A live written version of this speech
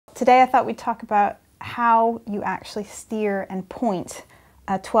Today I thought we'd talk about how you actually steer and point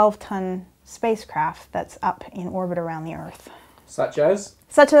a 12-ton spacecraft that's up in orbit around the Earth. Such as?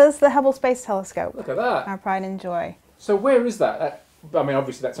 Such as the Hubble Space Telescope. Look at that. Our pride and joy. So where is that? I mean,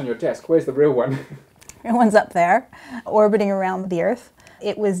 obviously that's on your desk. Where's the real one? The one's up there, orbiting around the Earth.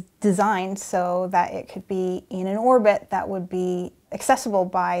 It was designed so that it could be in an orbit that would be accessible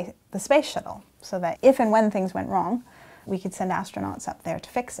by the space shuttle, so that if and when things went wrong, we could send astronauts up there to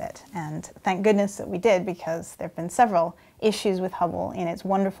fix it. And thank goodness that we did, because there have been several issues with Hubble in its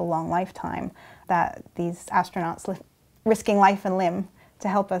wonderful long lifetime that these astronauts, risking life and limb to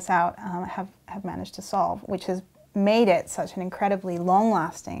help us out, have managed to solve, which has made it such an incredibly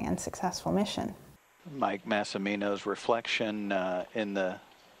long-lasting and successful mission. Mike Massimino's reflection in the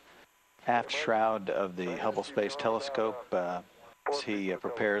aft shroud of the Hubble Space Telescope as he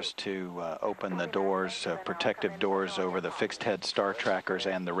prepares to open the doors, protective doors over the fixed head star trackers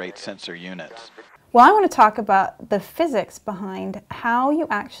and the rate sensor units. Well, I want to talk about the physics behind how you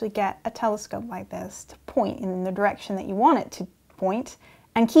actually get a telescope like this to point in the direction that you want it to point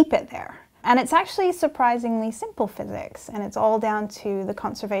and keep it there. And it's actually surprisingly simple physics, and it's all down to the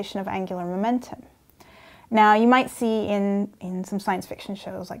conservation of angular momentum. Now, you might see in some science fiction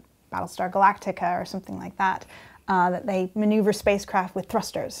shows like Battlestar Galactica or something like that, that they maneuver spacecraft with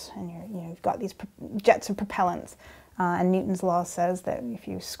thrusters, and you've got these jets of propellants. And Newton's law says that if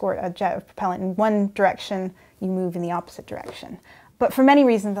you squirt a jet of propellant in one direction, you move in the opposite direction. But for many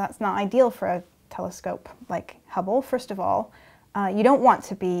reasons, that's not ideal for a telescope like Hubble. First of all, you don't want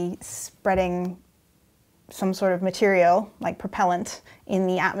to be spreading some sort of material like propellant in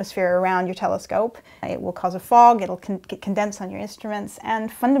the atmosphere around your telescope. It will cause a fog, it'll get condensed on your instruments, and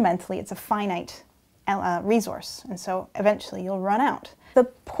fundamentally it's a finite resource, and so eventually you'll run out. The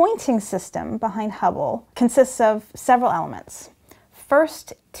pointing system behind Hubble consists of several elements.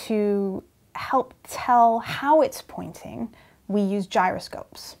 First, to help tell how it's pointing, we use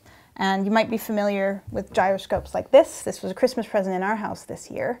gyroscopes. And you might be familiar with gyroscopes like this. This was a Christmas present in our house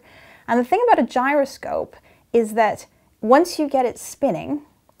this year. And the thing about a gyroscope is that once you get it spinning,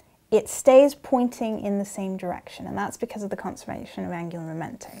 it stays pointing in the same direction, and that's because of the conservation of angular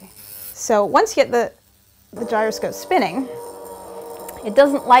momentum. So once you get the gyroscope spinning, it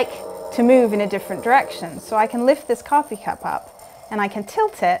doesn't like to move in a different direction. So I can lift this coffee cup up and I can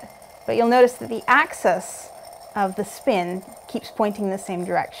tilt it, but you'll notice that the axis of the spin keeps pointing in the same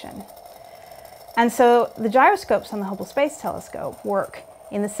direction. And so the gyroscopes on the Hubble Space Telescope work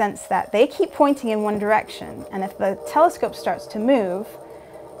in the sense that they keep pointing in one direction, and if the telescope starts to move,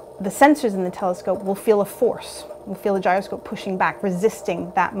 the sensors in the telescope will feel a force, will feel the gyroscope pushing back,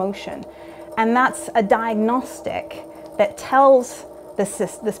 resisting that motion. And that's a diagnostic that tells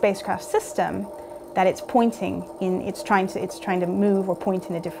the spacecraft system that it's pointing in, it's trying to move or point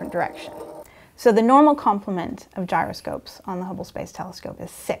in a different direction. So the normal complement of gyroscopes on the Hubble Space Telescope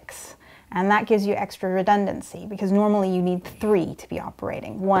is 6. And that gives you extra redundancy, because normally you need 3 to be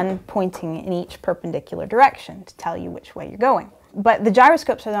operating, 1 pointing in each perpendicular direction to tell you which way you're going. But the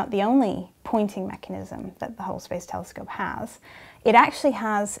gyroscopes are not the only pointing mechanism that the Hubble Space Telescope has. It actually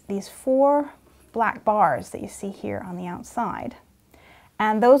has these 4 black bars that you see here on the outside.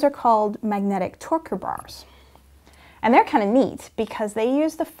 And those are called magnetic torque bars. And they're kind of neat because they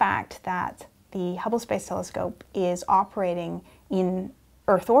use the fact that the Hubble Space Telescope is operating in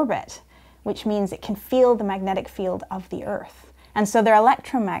Earth orbit, which means it can feel the magnetic field of the Earth. And so they're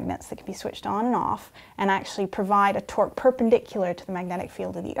electromagnets that can be switched on and off and actually provide a torque perpendicular to the magnetic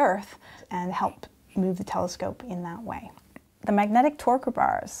field of the Earth and help move the telescope in that way. The magnetic torque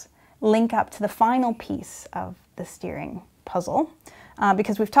bars link up to the final piece of the steering puzzle,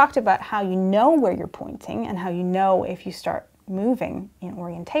 because we've talked about how you know where you're pointing and how you know if you start moving in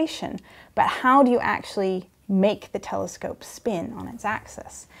orientation, but how do you actually make the telescope spin on its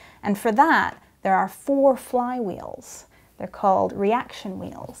axis? And for that, there are 4 flywheels. They're called reaction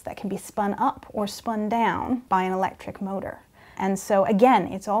wheels that can be spun up or spun down by an electric motor. And so again,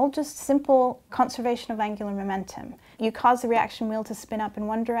 it's all just simple conservation of angular momentum. You cause the reaction wheel to spin up in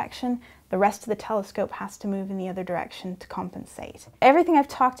one direction, the rest of the telescope has to move in the other direction to compensate. Everything I've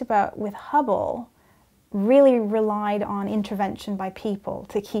talked about with Hubble really relied on intervention by people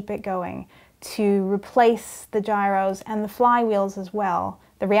to keep it going, to replace the gyros and the flywheels as well.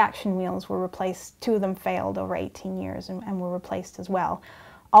 The reaction wheels were replaced, 2 of them failed over 18 years and were replaced as well.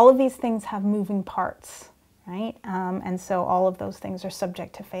 All of these things have moving parts, right? And so all of those things are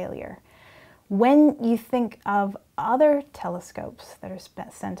subject to failure. When you think of other telescopes that are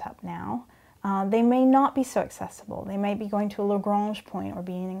sent up now, they may not be so accessible. They may be going to a Lagrange point or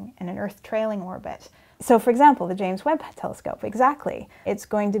being in an Earth trailing orbit. So for example, the James Webb Telescope, exactly. It's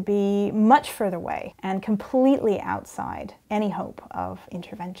going to be much further away and completely outside any hope of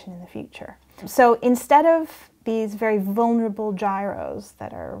intervention in the future. So instead of these very vulnerable gyros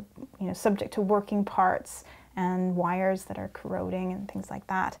that are, subject to working parts and wires that are corroding and things like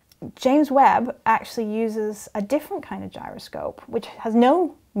that, James Webb actually uses a different kind of gyroscope, which has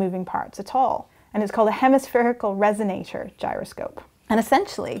no moving parts at all. And it's called a hemispherical resonator gyroscope. And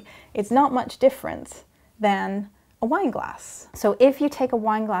essentially, it's not much different than a wine glass. So if you take a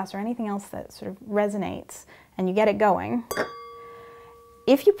wine glass or anything else that sort of resonates and you get it going,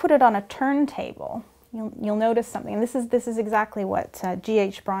 if you put it on a turntable, you'll notice something. And this is exactly what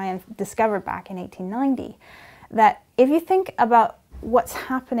G.H. Bryan discovered back in 1890, that if you think about what's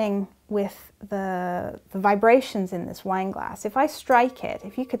happening with the vibrations in this wine glass, if I strike it,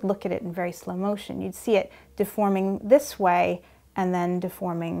 if you could look at it in very slow motion, you'd see it deforming this way and then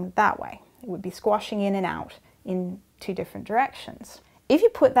deforming that way. It would be squashing in and out in two different directions. If you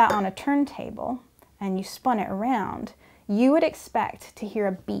put that on a turntable and you spun it around, you would expect to hear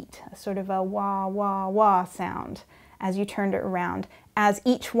a beat, a sort of a wah, wah, wah sound as you turned it around, as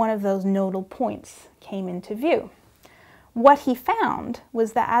each one of those nodal points came into view. What he found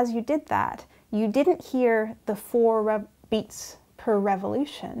was that as you did that, you didn't hear the 4 beats per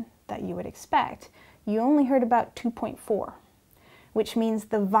revolution that you would expect. You only heard about 2.4. Which means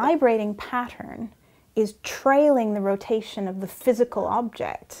the vibrating pattern is trailing the rotation of the physical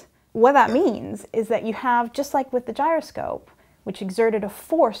object. What that means is that you have, just like with the gyroscope, which exerted a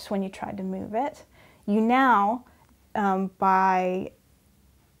force when you tried to move it, you now, by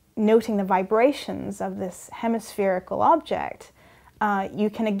noting the vibrations of this hemispherical object, you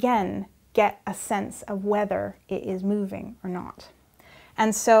can again get a sense of whether it is moving or not.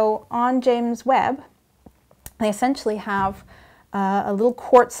 And so on James Webb, they essentially have a little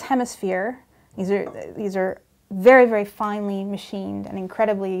quartz hemisphere. These are very, very finely machined and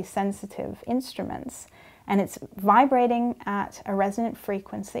incredibly sensitive instruments. And it's vibrating at a resonant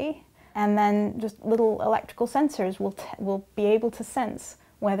frequency, and then just little electrical sensors will be able to sense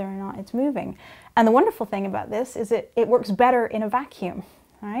whether or not it's moving. And the wonderful thing about this is it works better in a vacuum,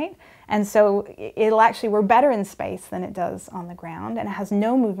 right? And so it'll actually work better in space than it does on the ground, and it has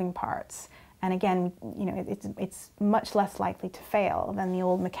no moving parts. And again, it's much less likely to fail than the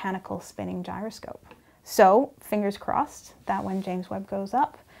old mechanical spinning gyroscope. So, fingers crossed that when James Webb goes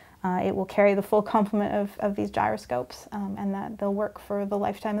up, it will carry the full complement of these gyroscopes, and that they'll work for the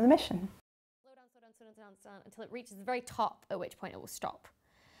lifetime of the mission. Slow down, slow down, slow down, slow down, slow down, until it reaches the very top, at which point it will stop.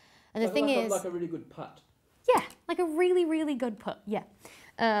 And the thing is... Like a really good putt. Yeah, like a really, really good putt, yeah.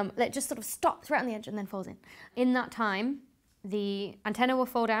 That just sort of stops right on the edge and then falls in. In that time, the antenna will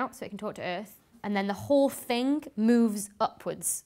fold out so it can talk to Earth, and then the whole thing moves upwards